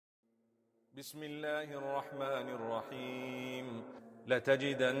بسم الله الرحمن الرحيم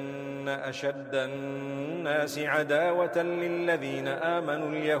لتجدن أشد الناس عداوة للذين آمنوا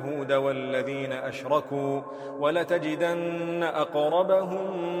اليهود والذين أشركوا ولتجدن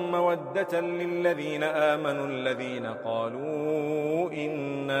أقربهم مودة للذين آمنوا الذين قالوا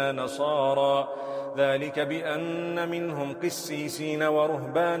إنا نصارى ذلك بأن منهم قسيسين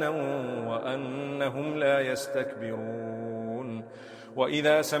ورهبانا وأنهم لا يستكبرون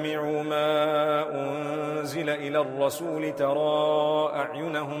وإذا سمعوا ما أنزل إلى الرسول ترى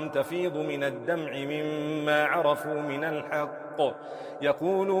أعينهم تفيض من الدمع مما عرفوا من الحق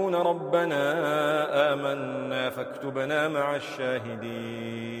يقولون ربنا آمنا فاكتبنا مع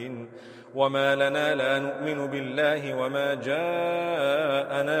الشاهدين وما لنا لا نؤمن بالله وما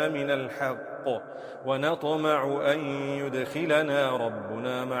جاءنا من الحق ونطمع أن يدخلنا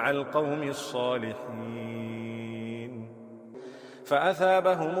ربنا مع القوم الصالحين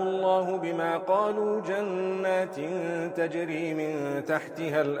فأثابهم الله بما قالوا جنات تجري من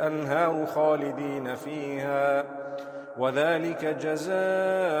تحتها الأنهار خالدين فيها وذلك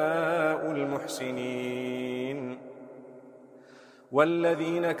جزاء المحسنين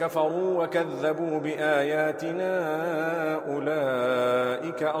والذين كفروا وكذبوا بآياتنا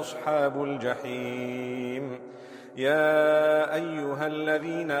أولئك أصحاب الجحيم يا أيها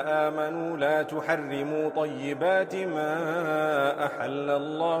الذين آمنوا لا تحرموا طيبات ما أحل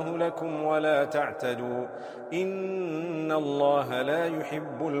الله لكم ولا تعتدوا إن الله لا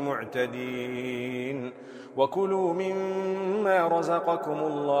يحب المعتدين وكلوا مما رزقكم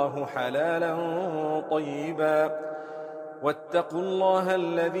الله حلالا طيبا واتقوا الله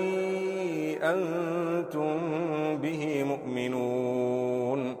الذي أنتم به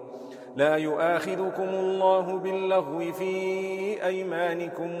مؤمنون لا يؤاخذكم الله باللغو في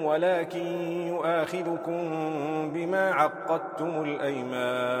أيمانكم ولكن يؤاخذكم بما عقدتم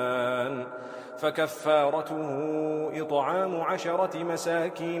الأيمان فكفارته إطعام 10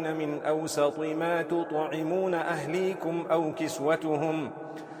 مساكين من أوسط ما تطعمون أهليكم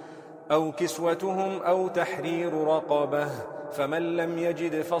أو كسوتهم أو تحرير رقبة فمن لم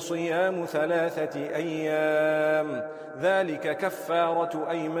يجد فصيام 3 أيام ذلك كفارة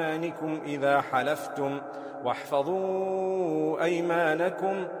أيمانكم إذا حلفتم واحفظوا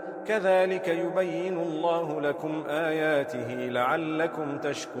أيمانكم كذلك يبين الله لكم آياته لعلكم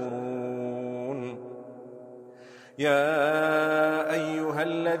تشكرون يا أيها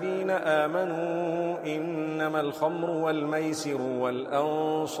الذين آمنوا إنما الخمر والميسر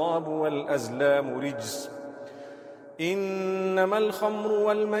والأنصاب والأزلام رجس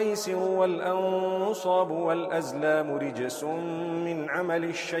من عمل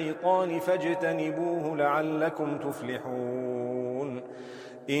الشيطان فاجتنبوه لعلكم تفلحون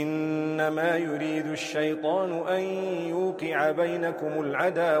إنما يريد الشيطان أن يوقع بينكم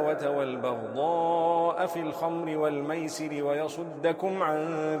العداوة والبغضاء في الخمر والميسر ويصدكم عن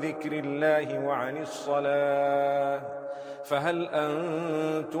ذكر الله وعن الصلاة فهل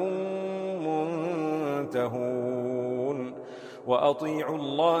أنتم منتهون وأطيعوا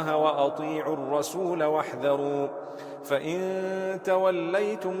الله وأطيعوا الرسول واحذروا فإن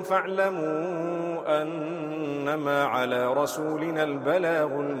توليتم فاعلموا أنما على رسولنا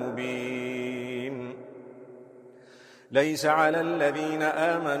البلاغ المبين ليس على الذين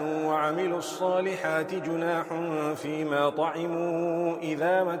آمنوا وعملوا الصالحات جناح فيما طعموا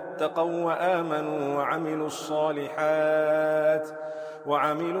إذا ما اتقوا وآمنوا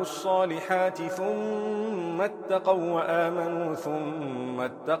وعملوا الصالحات ثم اتقوا وآمنوا ثم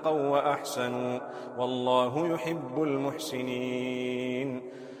اتقوا وأحسنوا والله يحب المحسنين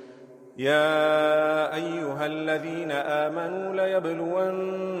يا أيها الذين آمنوا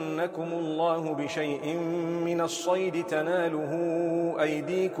ليبلونكم الله بشيء من الصيد تناله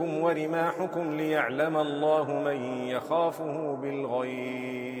أيديكم ورماحكم ليعلم الله من يخافه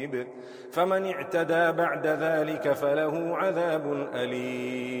بالغيب فمن اعتدى بعد ذلك فله عذاب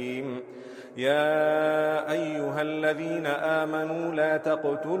أليم يا أيها الذين آمنوا لا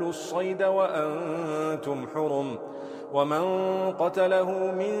تقتلوا الصيد وأنتم حرم ومن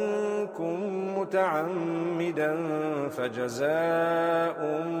قتله منكم متعمدا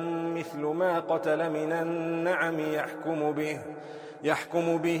فجزاء مثل ما قتل من النعم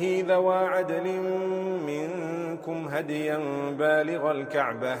يحكم به ذوى عدل منكم هديا بالغ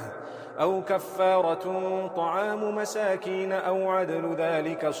الكعبة أو كفارة طعام مساكين أو عدل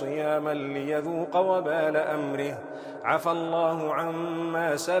ذلك صياما ليذوق وبال أمره عفى الله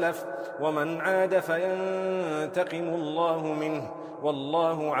عما سلف ومن عاد فينتقم الله منه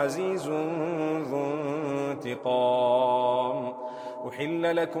والله عزيز ذو انتقام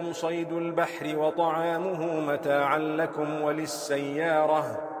أحل لكم صيد البحر وطعامه متاعا لكم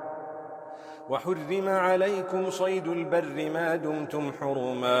وللسيارة وحرم عليكم صيد البر ما دمتم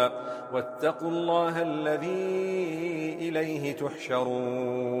حرما واتقوا الله الذي إليه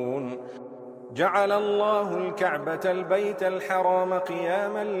تحشرون جعل الله الكعبة البيت الحرام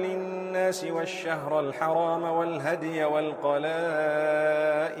قياما للناس والشهر الحرام والهدي والقلائد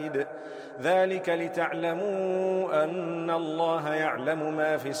ذلك لتعلموا أن الله يعلم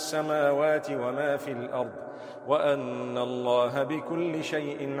ما في السماوات وما في الأرض وأن الله بكل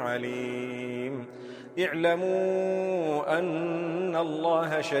شيء عليم اعلموا أن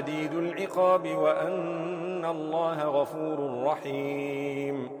الله شديد العقاب وأن الله غفور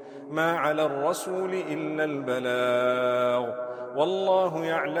رحيم ما على الرسول إلا البلاغ والله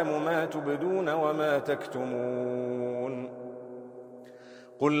يعلم ما تبدون وما تكتمون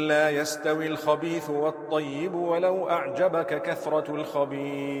قل لا يستوي الخبيث والطيب ولو أعجبك كثرة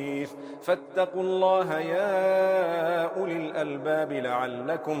الخبيث فاتقوا الله يا أولي الألباب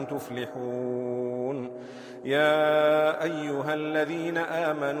لعلكم تفلحون يا أيها الذين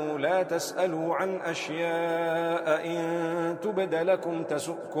آمنوا لا تسألوا عن أشياء إن تبد لكم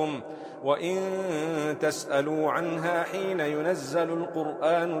تسؤكم وإن تسألوا عنها حين ينزل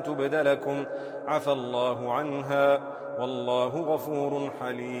القرآن تبد لكم عفى الله عنها والله غفور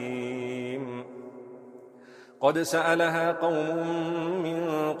حليم قد سألها قوم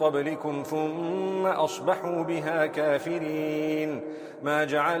من قبلكم ثم أصبحوا بها كافرين ما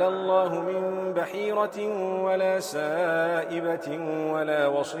جعل الله من بحيرة ولا سائبة ولا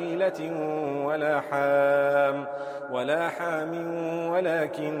وصيلة ولا حام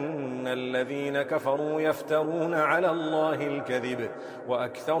ولكن الذين كفروا يفترون على الله الكذب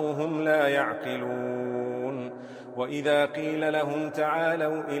وأكثرهم لا يعقلون وإذا قيل لهم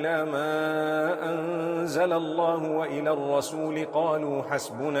تعالوا إلى ما أنزل الله وإلى الرسول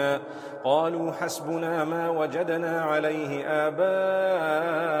قالوا حسبنا ما وجدنا عليه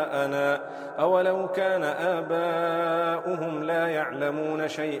آباءنا أولو كان آباؤهم لا يعلمون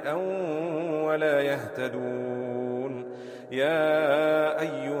شيئا ولا يهتدون يا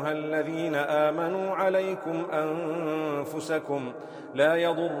أيها الذين آمنوا عليكم أنفسكم لا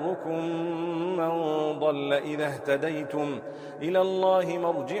يضركم من ضل إذا اهتديتم إلى الله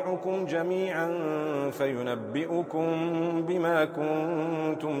مرجعكم جميعا فينبئكم بما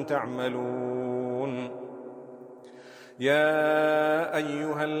كنتم تعملون يا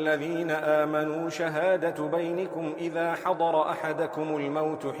أيها الذين آمنوا شهادة بينكم إذا حضر أحدكم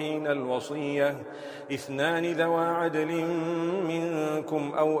الموت حين الوصية 2 ذوى عدل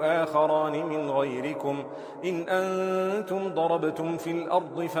منكم أو آخران من غيركم إن أنتم ضربتم في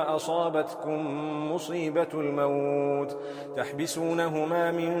الأرض فأصابتكم مصيبة الموت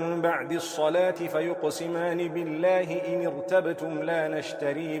تحبسونهما من بعد الصلاة فيقسمان بالله إن ارتبتم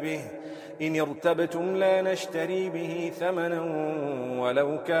لا نشتري به ثمنا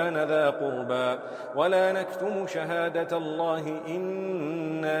ولو كان ذا قربى ولا نكتم شهادة الله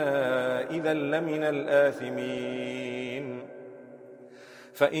إنا إذا لمن الآثمين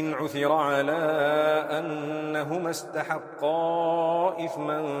فإن عثر على أنهما استحقا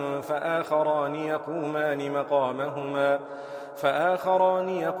إثما فآخران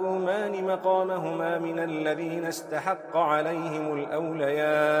يقومان مقامهما من الذين استحق عليهم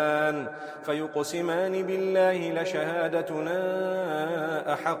الأوليان فيقسمان بالله لشهادتنا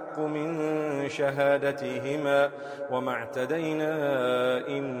أحق من شهادتهما وما اعتدينا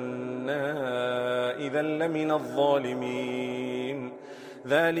إنا إذا لمن الظالمين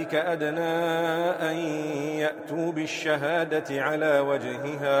ذلك أدنى أن يأتوا بالشهادة على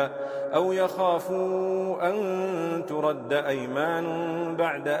وجهها أو يخافوا أن ترد أيمان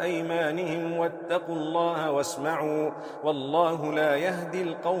بعد أيمانهم واتقوا الله واسمعوا والله لا يهدي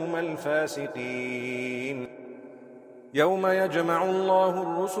القوم الفاسقين يوم يجمع الله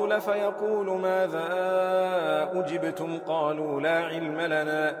الرسل فيقول ماذا أجبتم قالوا لا علم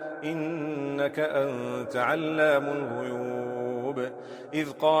لنا إنك أنت علام الغيوب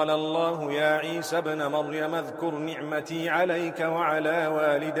إذ قال الله يا عيسى ابن مريم اذكر نعمتي عليك وعلى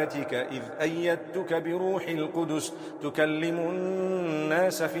والدتك إذ أيدتك بروح القدس تكلم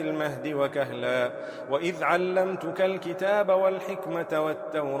الناس في المهد وكهلا وإذ علمتك الكتاب والحكمة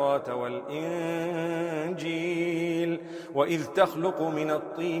والتوراة والإنجيل وإذ تخلق من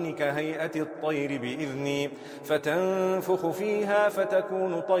الطين كهيئة الطير بإذني فتنفخ فيها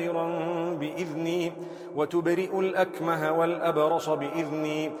فتكون طيرا بإذني وتبرئ الأكمه والأبرص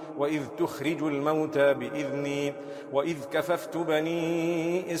بإذني وإذ تخرج الموتى بإذني وإذ كففت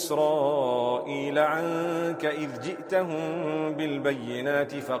بني إسرائيل عنك إذ جئتهم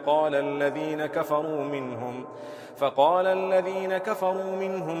بالبينات فقال الذين كفروا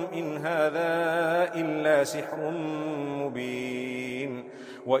منهم إن هذا إلا سحر مبين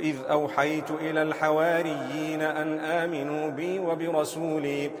وإذ أوحيت إلى الحواريين أن آمنوا بي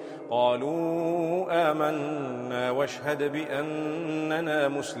وبرسولي قالوا آمنا واشهد بأننا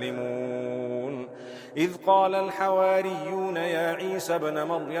مسلمون. إذ قال الحواريون يا عيسى ابن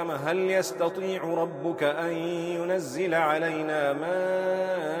مريم هل يستطيع ربك أن ينزل علينا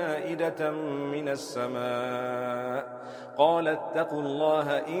مائدة من السماء قال اتقوا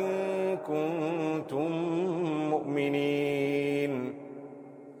الله إن كنتم مؤمنين.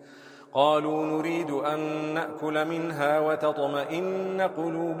 قالوا نريد أن نأكل منها وتطمئن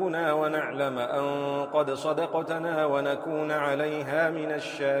قلوبنا ونعلم أن قد صدقتنا ونكون عليها من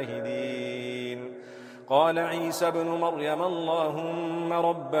الشاهدين. قال عيسى ابن مريم اللهم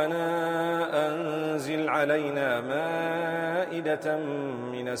ربنا أنزل علينا مائدة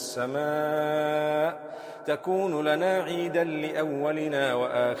من السماء تكون لنا عيدا لأولنا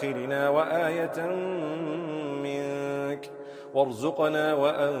وآخرنا وآية منك وارزقنا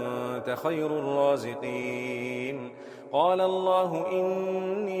وأنت خير الرازقين. قال الله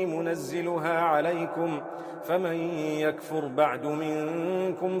إني منزلها عليكم فمن يكفر بعد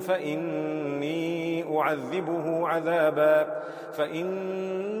منكم فإني أعذبه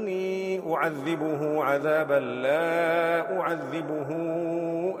عذابا لا أعذبه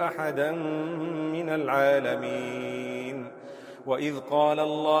أحدا من العالمين. وإذ قال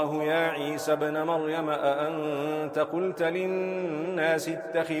الله يا عيسى ابن مريم أأنت قلت للناس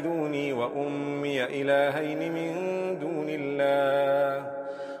اتخذوني وأمي إلهين من دون الله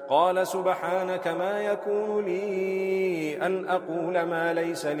قال سبحانك ما يكون لي أن أقول ما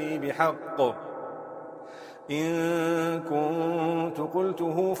ليس لي بحق إن كنت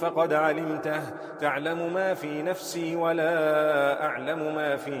قلته فقد علمته تعلم ما في نفسي ولا أعلم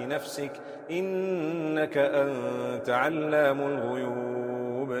ما في نفسك إنك أنت علام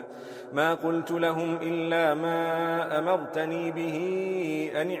الغيوب. ما قلت لهم إلا ما أمرتني به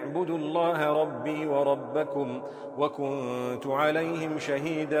أن اعبدوا الله ربي وربكم وكنت عليهم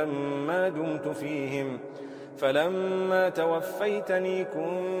شهيدا ما دمت فيهم فلما توفيتني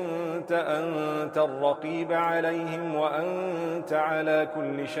كنت أنت الرقيب عليهم وأنت على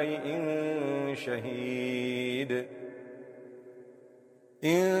كل شيء شهيد.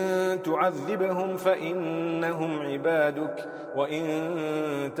 إن تعذبهم فإنهم عبادك وإن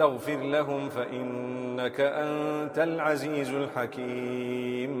تغفر لهم فإنك أنت العزيز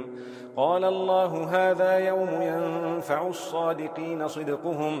الحكيم. قال الله هذا يوم ينفع الصادقين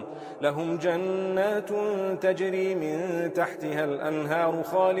صدقهم لهم جنات تجري من تحتها الأنهار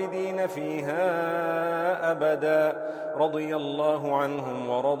خالدين فيها أبدا رضي الله عنهم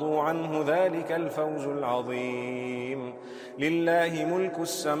ورضوا عنه ذلك الفوز العظيم. لله ملك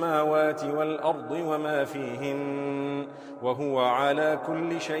السماوات والأرض وما فيهن وهو على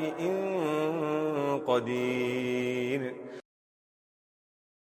كل شيء قدير.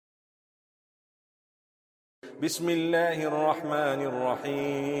 بسم الله الرحمن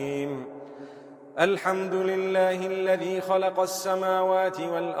الرحيم. الحمد لله الذي خلق السماوات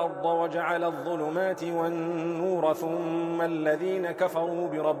والأرض وجعل الظلمات والنور ثم الذين كفروا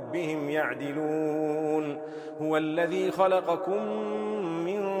بربهم يعدلون. هو الذي خلقكم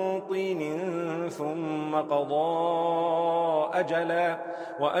من طين ثم قضى أجلا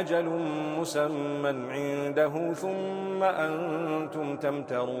وأجل مسمى عنده ثم أنتم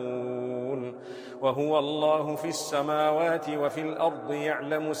تمترون. وهو الله في السماوات وفي الأرض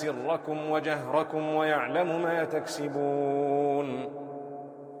يعلم سركم وجهركم ويعلم ما تكسبون.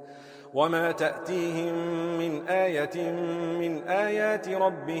 وما تأتيهم من آية من آيات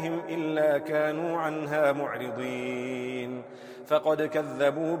ربهم إلا كانوا عنها معرضين. فقد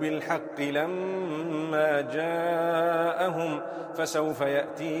كذبوا بالحق لما جاءهم فسوف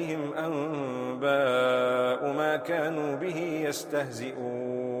يأتيهم أنباء ما كانوا به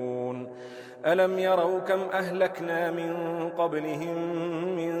يستهزئون. ألم يروا كم أهلكنا من قبلهم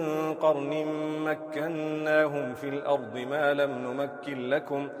من قرن مكناهم في الأرض ما لم نمكن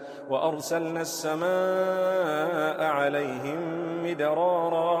لكم وأرسلنا السماء عليهم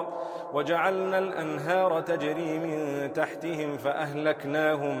مدرارا وجعلنا الأنهار تجري من تحتهم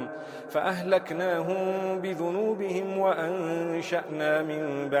فأهلكناهم بذنوبهم وأنشأنا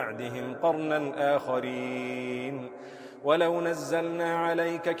من بعدهم قرنا آخرين. ولو نزلنا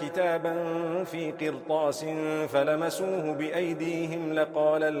عليك كتابا في قرطاس فلمسوه بأيديهم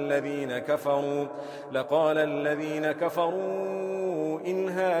لقال الذين كفروا إن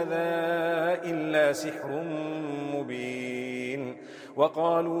هذا إلا سحر مبين.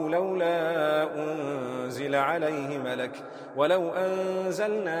 وقالوا لولا أنزل عليه ملك ولو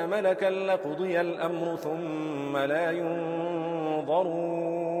أنزلنا ملكا لقضي الأمر ثم لا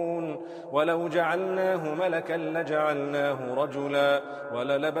ينظرون ولو جعلناه ملكا لجعلناه رجلا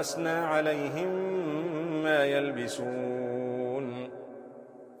وللبسنا عليهم ما يلبسون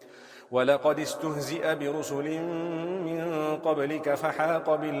ولقد استهزئ برسل من قبلك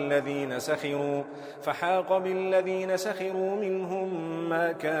فحاق بالذين سخروا منهم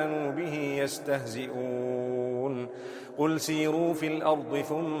ما كانوا به يستهزئون قل سيروا في الأرض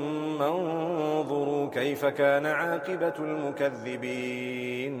ثم انظروا كيف كان عاقبة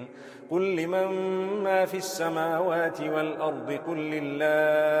المكذبين قل لمن ما في السماوات والأرض قل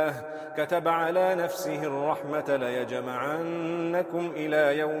لله كتب على نفسه الرحمة ليجمعنكم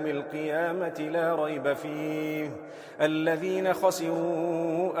إلى يوم القيامة لا ريب فيه الذين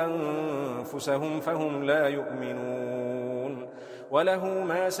خسروا أنفسهم فهم لا يؤمنون وله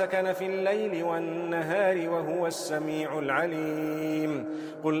ما سكن في الليل والنهار وهو السميع العليم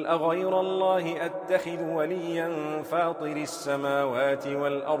قل أغير الله أتخذ وليا فاطر السماوات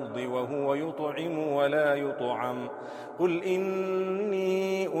والأرض وهو يطعم ولا يطعم قل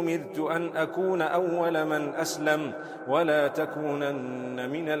إني أمرت أن أكون أول من أسلم ولا تكونن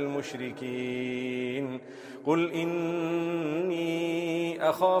من المشركين قل إني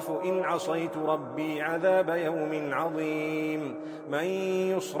أخاف إن عصيت ربي عذاب يوم عظيم من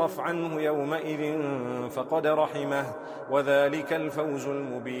يصرف عنه يومئذ فقد رحمه وذلك الفوز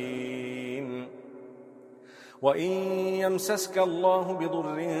المبين وإن يمسسك الله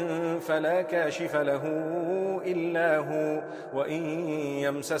بضر فلا كاشف له إلا هو وإن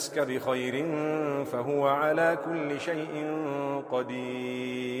يمسسك بخير فهو على كل شيء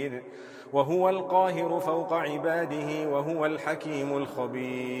قدير وهو القاهر فوق عباده وهو الحكيم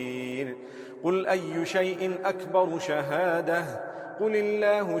الخبير قل أي شيء أكبر شهادة قل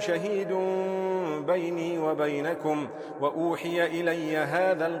الله شهيد بيني وبينكم وأوحي إلي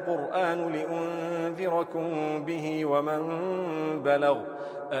هذا القرآن لأنذركم به ومن بلغ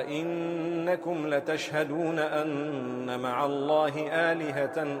أئنكم لتشهدون أن مع الله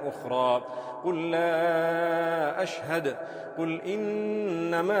آلهة أخرى قل لا أشهد قل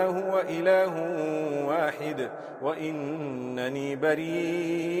إنما هو إله واحد وإنني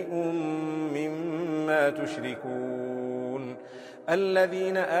بريء مما تشركون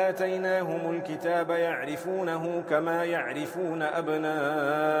الذين آتيناهم الكتاب يعرفونه كما يعرفون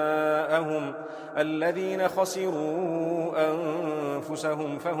أبناءهم الذين خسروا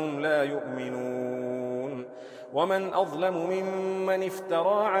أنفسهم فهم لا يؤمنون ومن أظلم ممن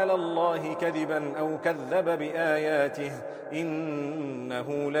افترى على الله كذبا أو كذب بآياته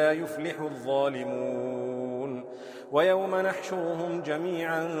إنه لا يفلح الظالمون ويوم نحشرهم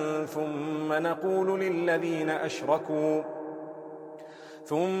جميعا ثم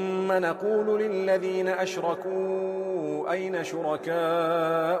نقول للذين أشركوا أين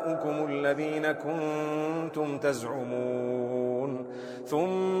شركاؤكم الذين كنتم تزعمون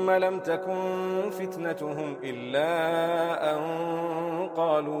ثم لم تكن فتنتهم إلا أن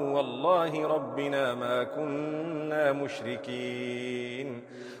قالوا والله ربنا ما كنا مشركين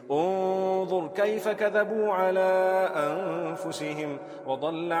انظر كيف كذبوا على أنفسهم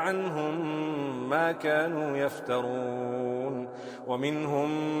وضل عنهم ما كانوا يفترون ومنهم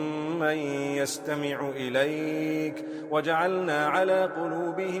من يستمع إليك وجعلنا على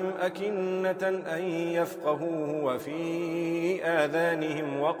قلوبهم أكنة أن يفقهوه وفي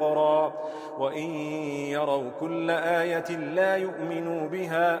آذانهم وقرا وإن يروا كل آية لا يؤمنوا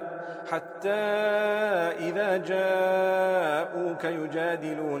بها حتى إذا جاءوك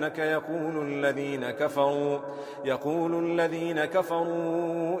يجادلونك يقول الذين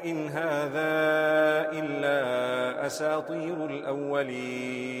كفروا إن هذا إلا أساطير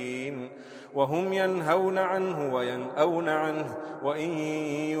الأولين وهم ينهون عنه وينأون عنه وإن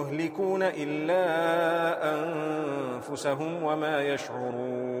يهلكون إلا أنفسهم وما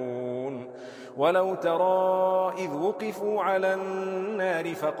يشعرون ولو ترى إذ وقفوا على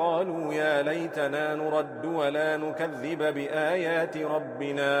النار فقالوا يا ليتنا نرد ولا نكذب بآيات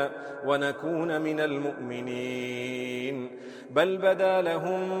ربنا ونكون من المؤمنين بل بدا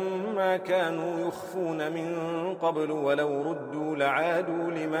لهم ما كانوا يخفون من قبل ولو ردوا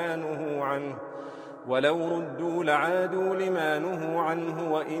لعادوا لما نهوا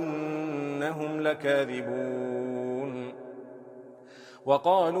عنه وإنهم لكاذبون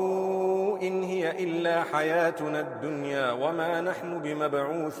وقالوا إن هي إلا حياتنا الدنيا وما نحن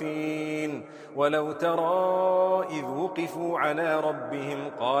بمبعوثين ولو ترى إذ وقفوا على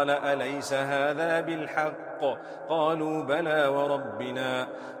ربهم قال أليس هذا بالحق قالوا بلى وربنا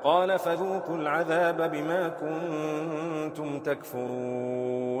قال فذوقوا العذاب بما كنتم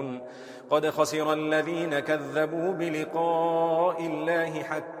تكفرون قد خسر الذين كذبوا بلقاء الله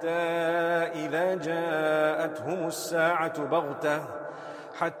حتى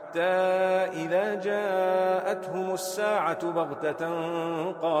حتى إذا جاءتهم الساعة بغتة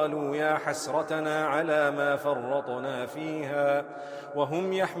قالوا يا حسرتنا على ما فرطنا فيها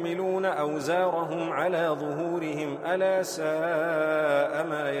وهم يحملون أوزارهم على ظهورهم ألا ساء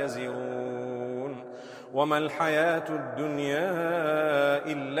ما يزرون وما الحياة الدنيا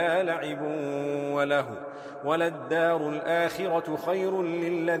إلا لعب ولهو وللدار الآخرة خير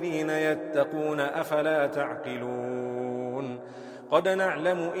للذين يتقون أفلا تعقلون قد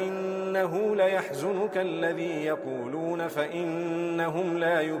نعلم إنه ليحزنك الذي يقولون فإنهم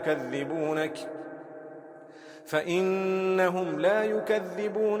لا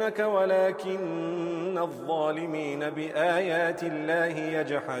يكذبونك ولكن الظالمين بآيات الله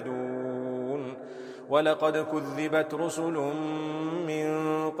يجحدون ولقد كذبت رسل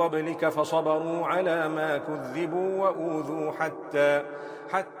من قبلك فصبروا على ما كذبوا وأوذوا حتى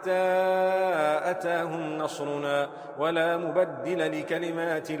أتاهم نصرنا ولا مبدل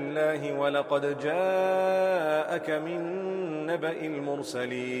لكلمات الله ولقد جاءك من نبأ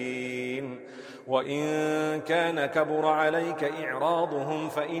المرسلين وإن كان كبر عليك إعراضهم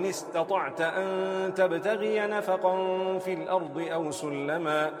فإن استطعت أن تبتغي نفقا في الأرض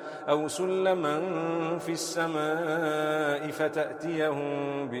أو سلما في السماء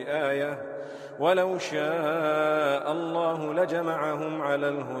فتأتيهم بآية ولو شاء الله لجمعهم على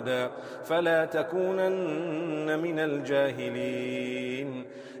الهدى فلا تكونن من الجاهلين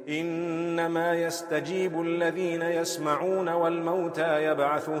إنما يستجيب الذين يسمعون والموتى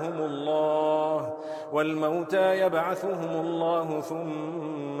يبعثهم الله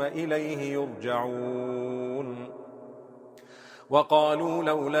ثم إليه يرجعون وقالوا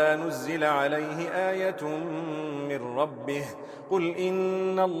لولا نزل عليه آية من ربه قل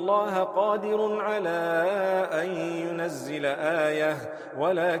إن الله قادر على أن ينزل آية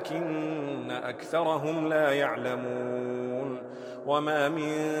ولكن أكثرهم لا يعلمون وما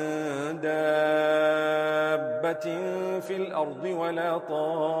من دابة في الأرض ولا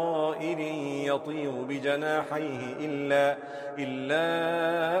طائر يطير بجناحيه إلا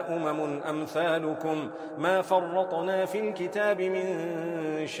أمثالكم ما فرطنا في الكتاب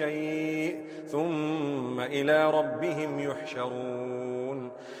من شيء ثم إلى ربهم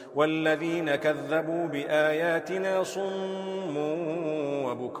يحشرون والذين كذبوا بآياتنا صم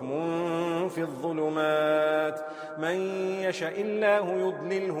وبكم في الظلمات من يشاء الله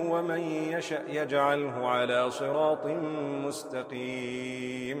يضلله ومن يشاء يجعله على صراط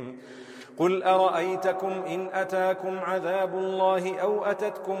مستقيم قل أرأيتكم إن أتاكم عذاب الله أو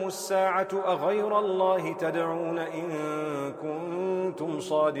أتتكم الساعة أغير الله تدعون إن كنتم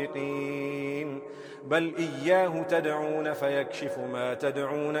صادقين بل إياه تدعون فيكشف ما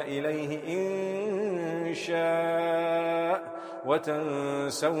تدعون إليه إن شاء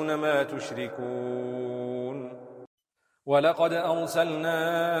وتنسون ما تشركون ولقد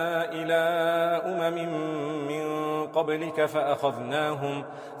أرسلنا إلى من قبلك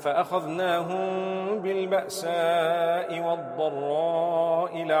فأخذناهم بالبأساء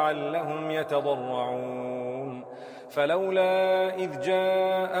والضراء لعلهم يتضرعون فلولا إذ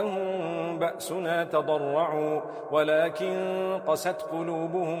جاءهم بأسنا تضرعوا ولكن قست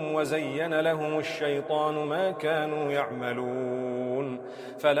قلوبهم وزين لهم الشيطان ما كانوا يعملون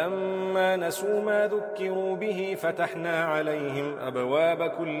فلما نسوا ما ذكروا به فتحنا عليهم أبواب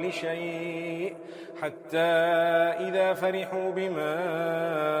كل شيء حتى إذا فرحوا بما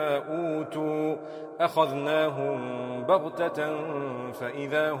أوتوا أخذناهم بغتة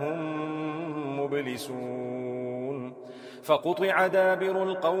فإذا هم مبلسون فقطع دابر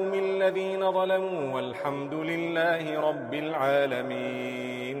القوم الذين ظلموا والحمد لله رب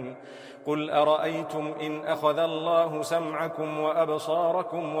العالمين قل أرأيتم إن أخذ الله سمعكم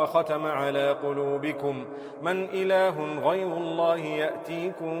وأبصاركم وختم على قلوبكم من إله غير الله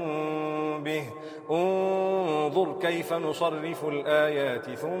يأتيكم به انظر كيف نصرف الآيات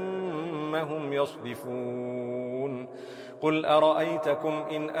ثم هم يصدفون قل أرأيتكم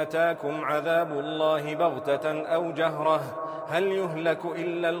إن أتاكم عذاب الله بغتة أو جهرة هل يهلك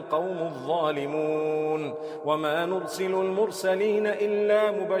إلا القوم الظالمون وما نرسل المرسلين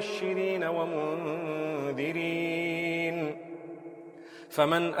إلا مبشرين ومنذرين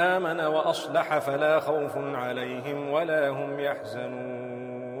فمن آمن وأصلح فلا خوف عليهم ولا هم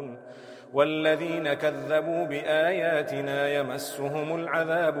يحزنون والذين كذبوا بآياتنا يمسهم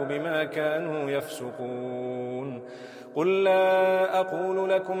العذاب بما كانوا يفسقون قل لا أقول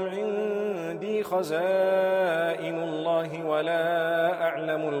لكم عندي خزائن الله ولا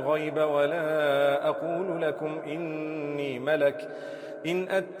أعلم الغيب ولا أقول لكم إني ملك إن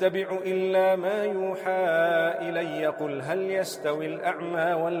أتبع إلا ما يوحى إلي قل هل يستوي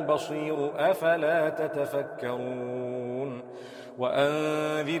الأعمى والبصير أفلا تتفكرون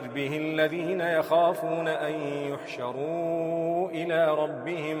وأنذر به الذين يخافون أن يحشروا إلى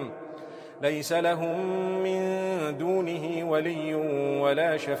ربهم ليس لهم من دونه ولي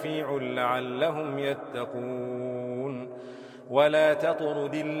ولا شفيع لعلهم يتقون ولا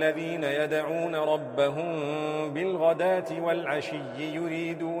تطرد الذين يدعون ربهم بالغداة والعشي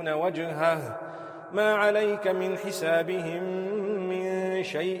يريدون وجهه ما عليك من حسابهم من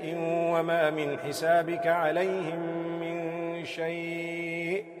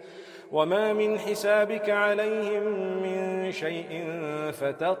شيء وما من حسابك عليهم من شيء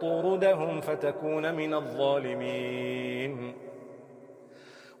فتطردهم فتكون من الظالمين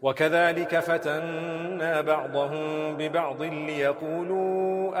وكذلك فتنا بعضهم ببعض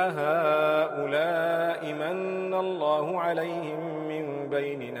ليقولوا أهؤلاء من الله عليهم من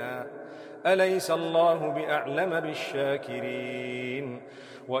بيننا أليس الله بأعلم بالشاكرين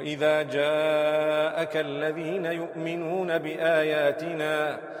وإذا جاءك الذين يؤمنون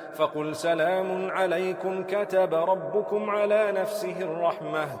بآياتنا فقل سلام عليكم كتب ربكم على نفسه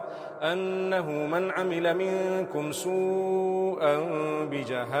الرحمة أنه من عمل منكم سوءا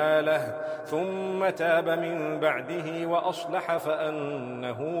بجهالة ثم تاب من بعده وأصلح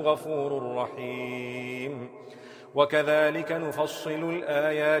فأنه غفور رحيم وكذلك نفصل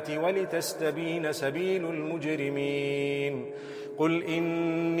الآيات ولتستبين سبيل المجرمين قل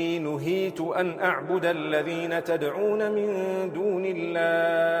إني نهيت أن أعبد الذين تدعون من دون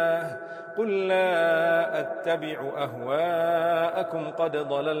الله قل لا أتبع أهواءكم قد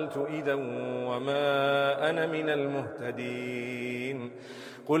ضللت إذا وما أنا من المهتدين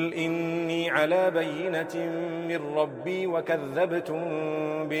قل إني على بينة من ربي وكذبتم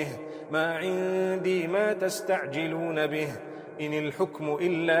به ما عندي ما تستعجلون به إن الحكم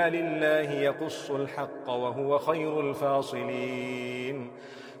إلا لله يقص الحق وهو خير الفاصلين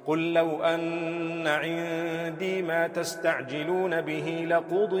قل لو أن عندي ما تستعجلون به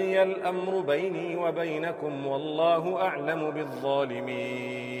لقضي الأمر بيني وبينكم والله أعلم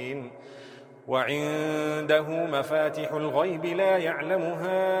بالظالمين وعنده مفاتح الغيب لا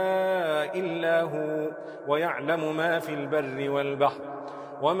يعلمها إلا هو ويعلم ما في البر والبحر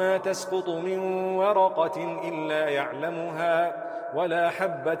وما تسقط من ورقة إلا يعلمها ولا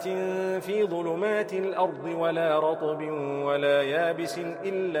حبة في ظلمات الأرض ولا رطب ولا يابس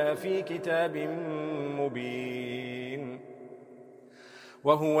إلا في كتاب مبين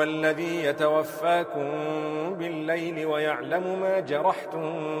وهو الذي يتوفاكم بالليل ويعلم ما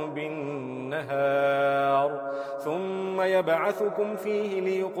جرحتم بالنهار ثم يبعثكم فيه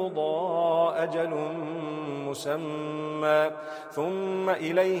ليقضى أجل مسمى ثم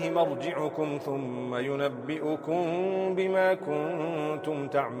إليه مرجعكم ثم ينبئكم بما كنتم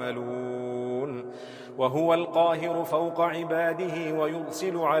تعملون وهو القاهر فوق عباده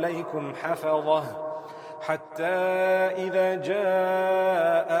ويرسل عليكم حفظه حتى إذا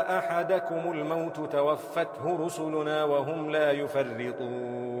جاء أحدكم الموت توفته رسلنا وهم لا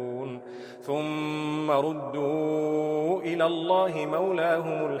يفرطون ثم ردوا إلى الله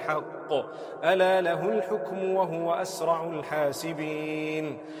مولاهم الحق ألا له الحكم وهو أسرع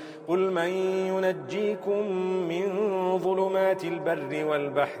الحاسبين قل من ينجيكم من ظلمات البر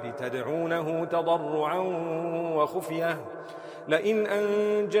والبحر تدعونه تضرعا وخفية لئن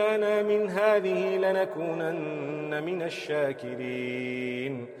أنجانا من هذه لنكونن من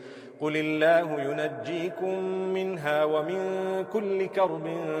الشاكرين قل الله ينجيكم منها ومن كل كرب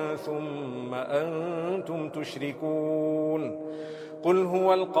ثم أنتم تشركون قل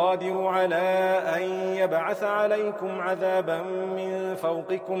هو القادر على أن يبعث عليكم عذابا من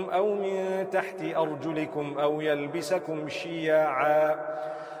فوقكم أو من تحت أرجلكم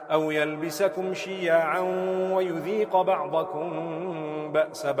أو يلبسكم شيعا ويذيق بعضكم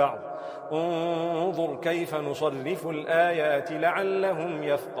بأس بعض انظر كيف نصرف الآيات لعلهم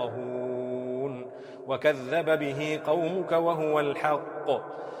يفقهون وكذب به قومك وهو الحق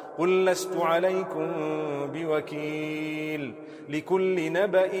قل لست عليكم بوكيل لكل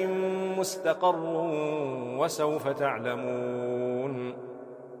نبأ مستقر وسوف تعلمون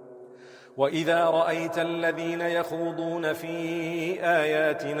وإذا رأيت الذين يخوضون في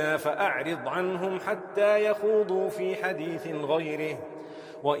آياتنا فأعرض عنهم حتى يخوضوا في حديث غيره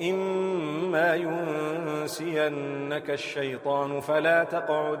وإما ينسينك الشيطان فلا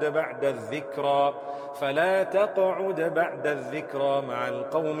تقعد بعد الذكرى مع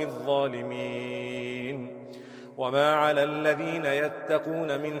القوم الظالمين وما على الذين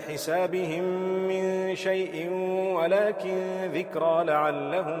يتقون من حسابهم من شيء ولكن ذكرى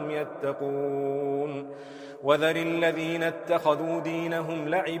لعلهم يتقون وذر الذين اتخذوا دينهم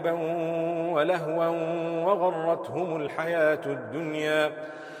لعبا ولهوا وغرتهم الحياة الدنيا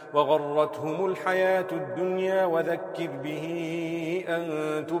وغرتهم الحياة الدنيا وذكر به أن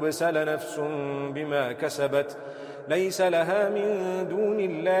تبسل نفس بما كسبت ليس لها من دون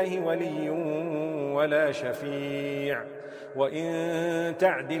الله ولي ولا شفيع وإن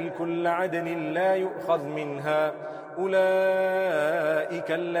تعدل كل عدل لا يؤخذ منها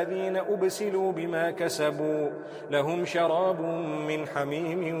أولئك الذين أبسلوا بما كسبوا لهم شراب من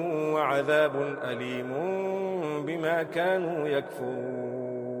حميم وعذاب أليم بما كانوا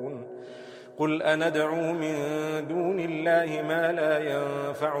يكفرون قل أندعو من دون الله ما لا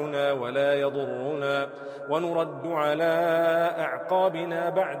ينفعنا ولا يضرنا ونرد على أعقابنا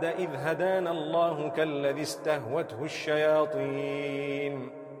بعد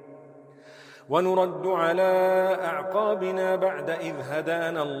إذ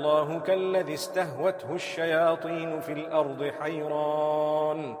هدانا الله كالذي استهوته الشياطين في الأرض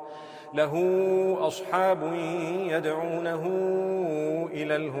حيران له أصحاب يدعونه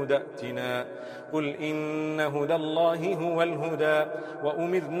إلى الهدى ائتنا قل إن هدى الله هو الهدى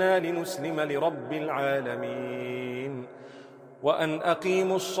وأمرنا لنسلم لرب العالمين وأن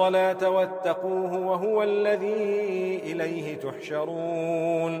أقيموا الصلاة واتقوه وهو الذي إليه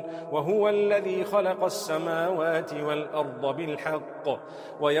تحشرون وهو الذي خلق السماوات والأرض بالحق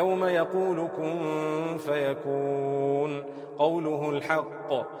ويوم يقول كن فيكون قوله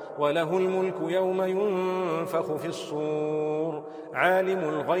الحق وله الملك يوم ينفخ في الصور عالم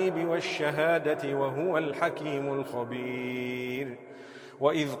الغيب والشهادة وهو الحكيم الخبير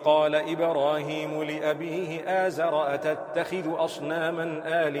وإذ قال إبراهيم لأبيه آزر أتتخذ أصناما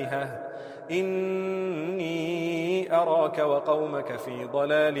آلهة إني أراك وقومك في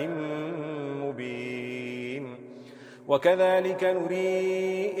ضلال مبين وكذلك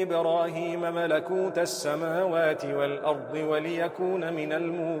نري إبراهيم ملكوت السماوات والأرض وليكون من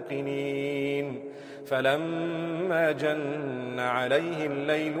الموقنين فلما جن عليه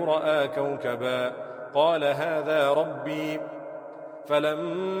الليل رأى كوكبا قال هذا ربي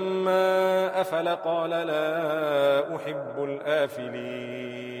فلما أفل قال لا أحب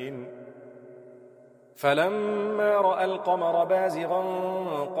الآفلين فلما رأى القمر بازغا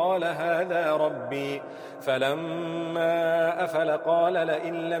قال هذا ربي فلما أفل قال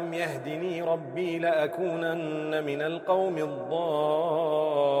لئن لم يهدني ربي لأكونن من القوم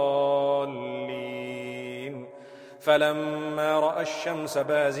الضالين فلما رأى الشمس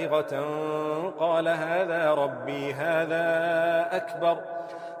بازغة قال هذا ربي هذا أكبر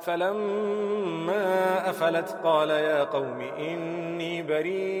فلما أفلت قال يا قوم إني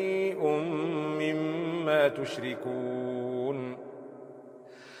بريء مما تشركون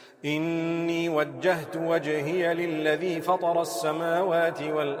إني وجهت وجهي للذي فطر السماوات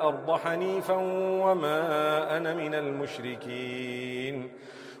والأرض حنيفا وما أنا من المشركين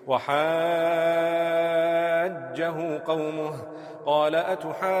وحاجه قومه قال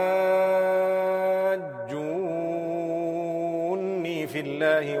أتحاجوني في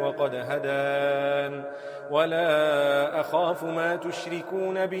الله وقد هدان ولا أخاف ما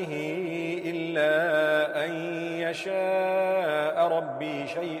تشركون به إلا أن يشاء ربي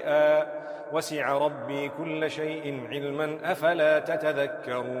شيئا وسع ربي كل شيء علما أفلا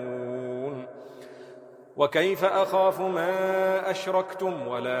تتذكرون وكيف أخاف ما أشركتم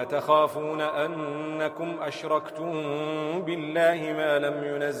ولا تخافون أنكم أشركتم بالله ما لم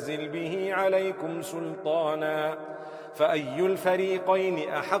ينزل به عليكم سلطانا فأي الفريقين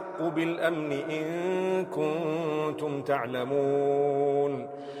أحق بالأمن إن كنتم تعلمون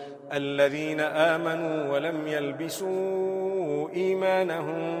الذين آمنوا ولم يلبسوا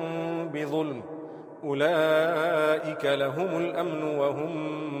إيمانهم بظلم أولئك لهم الأمن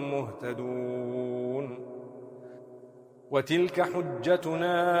وهم مهتدون وتلك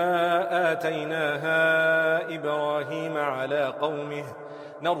حجتنا آتيناها إبراهيم على قومه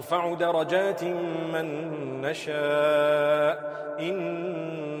نرفع درجات من نشاء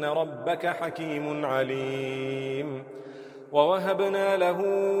إن ربك حكيم عليم ووهبنا له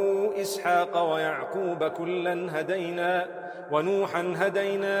إسحاق ويعقوب كلا هدينا ونوحا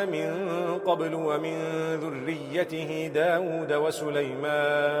هدينا من قبل ومن ذريته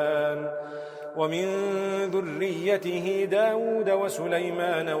داود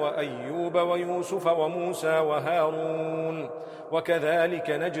وسليمان وأيوب ويوسف وموسى وهارون وكذلك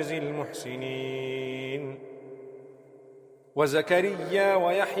نجزي المحسنين وزكريا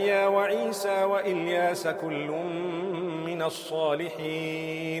ويحيى وعيسى وإلياس كل من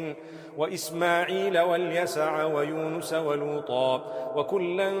الصالحين وإسماعيل واليسع ويونس ولوطا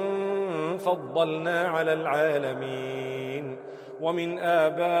وكلا فضلنا على العالمين ومن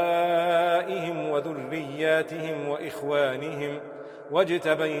آبائهم وذرياتهم وإخوانهم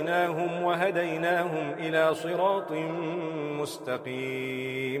واجتبيناهم وهديناهم إلى صراط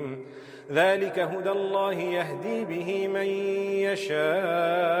مستقيم ذلك هدى الله يهدي به من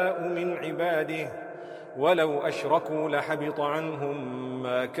يشاء من عباده ولو أشركوا لحبط عنهم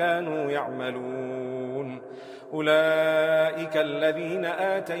ما كانوا يعملون أولئك الذين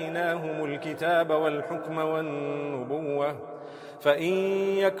آتيناهم الكتاب والحكم والنبوة فإن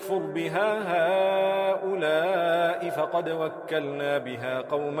يكفر بها هؤلاء فقد وكلنا بها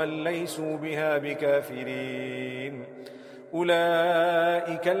قوما ليسوا بها بكافرين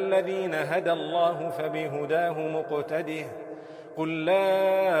أولئك الذين هدى الله فبهداه مقتده قل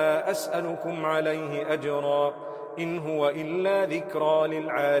لا أسألكم عليه أجرا إن هو إلا ذكرى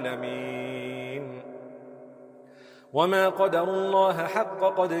للعالمين وما قدروا الله حق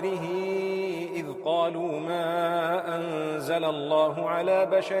قدره إذ قالوا ما أنزل الله على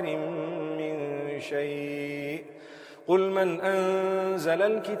بشر من شيء قل من أنزل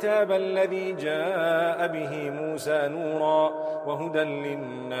الكتاب الذي جاء به موسى نورا وهدى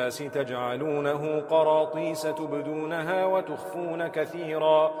للناس تجعلونه قراطيس تبدونها وتخفون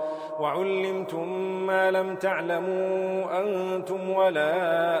كثيرا وعلمتم ما لم تعلموا أنتم ولا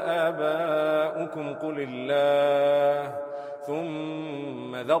آباؤكم قل الله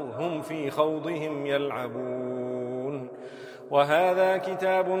ثم ذرهم في خوضهم يلعبون وهذا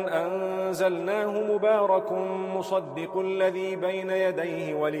كتاب أنزلناه مبارك مصدق الذي بين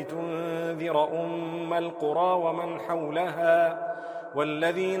يديه ولتنذر أم القرى ومن حولها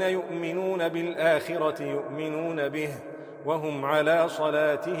والذين يؤمنون بالآخرة يؤمنون به وهم على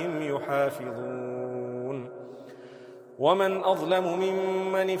صلاتهم يحافظون ومن أظلم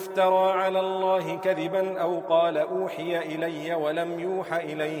ممن افترى على الله كذبا أو قال أوحي إلي ولم يوح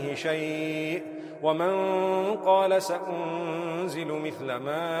إليه شيء ومن قال سأنزل مثل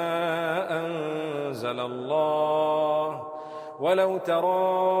ما أنزل الله ولو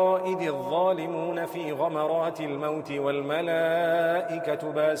ترى إذ الظالمون في غمرات الموت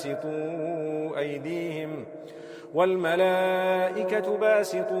والملائكة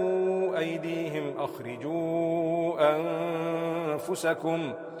باسطوا أيديهم أخرجوا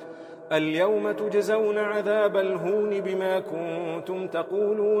أنفسكم اليوم تجزون عذاب الهون بما كنتم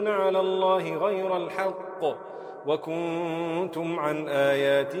تقولون على الله غير الحق وكنتم عن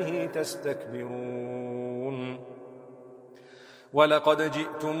آياته تستكبرون ولقد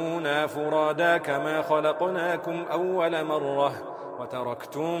جئتمونا فرادا كما خلقناكم أول مرة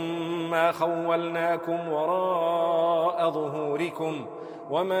وتركتم ما خولناكم وراء ظهوركم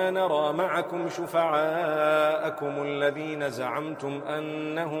وما نرى معكم شفعاءكم الذين زعمتم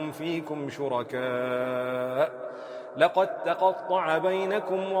أنهم فيكم شركاء لقد تقطع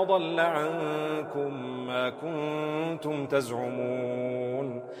بينكم وضل عنكم ما كنتم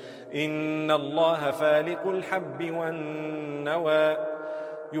تزعمون إن الله فالق الحب والنوى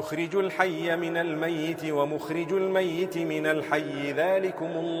يخرج الحي من الميت ومخرج الميت من الحي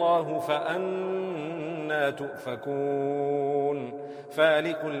ذلكم الله فأنا تؤفكون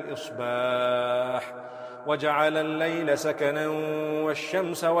فالق الإصباح وجعل الليل سكنا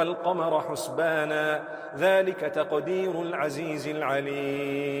والشمس والقمر حسبانا ذلك تقدير العزيز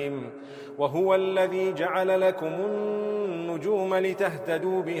العليم وهو الذي جعل لكم النجوم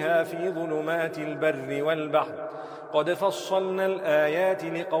لتهتدوا بها في ظلمات البر والبحر قد فصلنا الآيات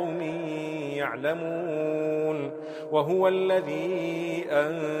لقوم يعلمون وهو الذي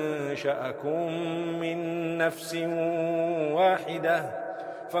أنشأكم من نفس واحدة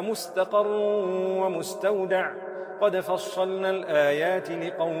فمستقر ومستودع قد فصلنا الآيات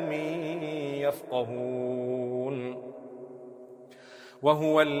لقوم يفقهون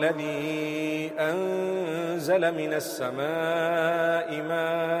وهو الذي أنزل من السماء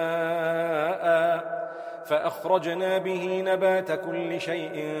ماء فأخرجنا به نبات كل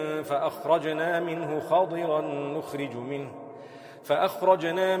شيء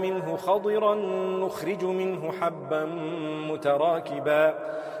فأخرجنا منه خضرا نخرج منه حبا متراكبا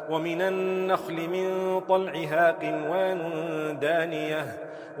ومن النخل من طلعها قنوان دانية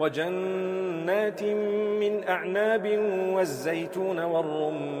وجنات من أعناب والزيتون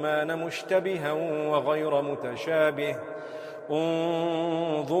والرمان مشتبها وغير متشابه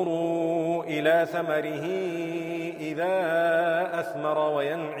انظروا إلى ثمره إذا أثمر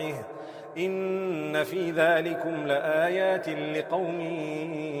وينعه إن في ذلكم لآيات لقوم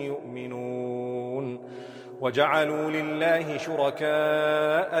يؤمنون وجعلوا لله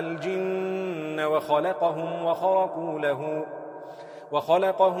شركاء الجن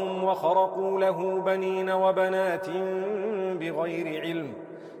وخلقهم وخرقوا له بنين وبنات بغير علم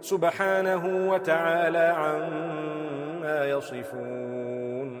سبحانه وتعالى عما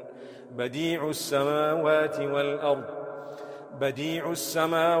يصفون بديع السماوات والأرض بديع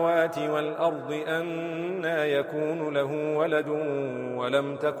السماوات والأرض أنى يكون له ولد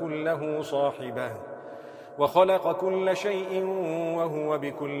ولم تكن له صاحبة وخلق كل شيء وهو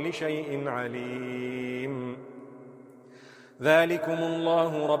بكل شيء عليم ذلكم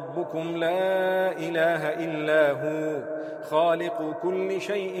الله ربكم لا إله إلا هو خالق كل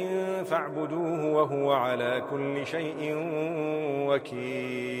شيء فاعبدوه وهو على كل شيء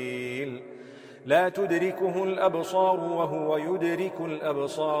وكيل لا تدركه الأبصار وهو يدرك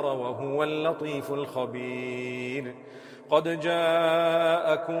الأبصار وهو اللطيف الخبير قد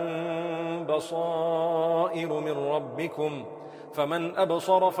جاءكم بصائر من ربكم فمن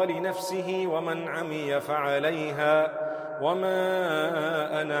أبصر فلنفسه ومن عمي فعليها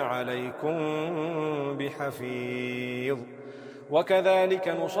وما أنا عليكم بحفيظ وكذلك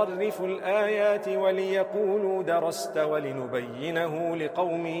نصرف الآيات وليقولوا درست ولنبينه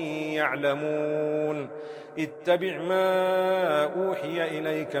لقوم يعلمون اتبع ما أوحي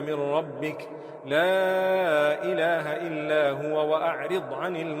إليك من ربك لا إله إلا هو وأعرض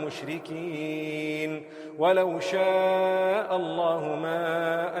عن المشركين ولو شاء الله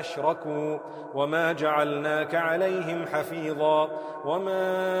ما أشركوا وما جعلناك عليهم حفيظا وما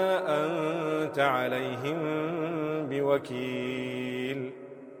أنت عليهم بوكيل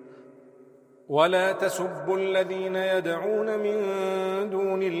ولا تسبوا الذين يدعون من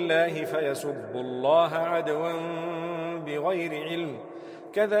دون الله فيسبوا الله عدوا بغير علم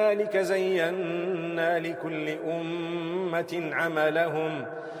كذلك زينا لكل أمة عملهم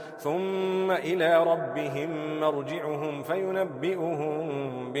ثم إلى ربهم مرجعهم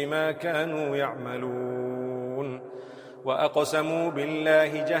فينبئهم بما كانوا يعملون وأقسموا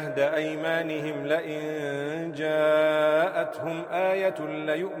بالله جهد أيمانهم لئن جاءتهم آية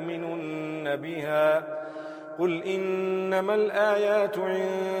ليؤمنن بها قل إنما الآيات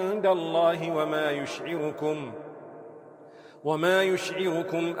عند الله وما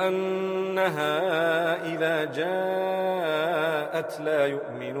يشعركم أنها إذا جاءت لا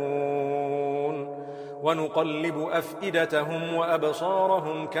يؤمنون ونقلب أفئدتهم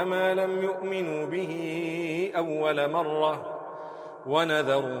وأبصارهم كما لم يؤمنوا به أول مرة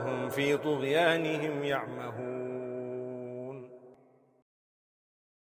ونذرهم في طغيانهم يعمهون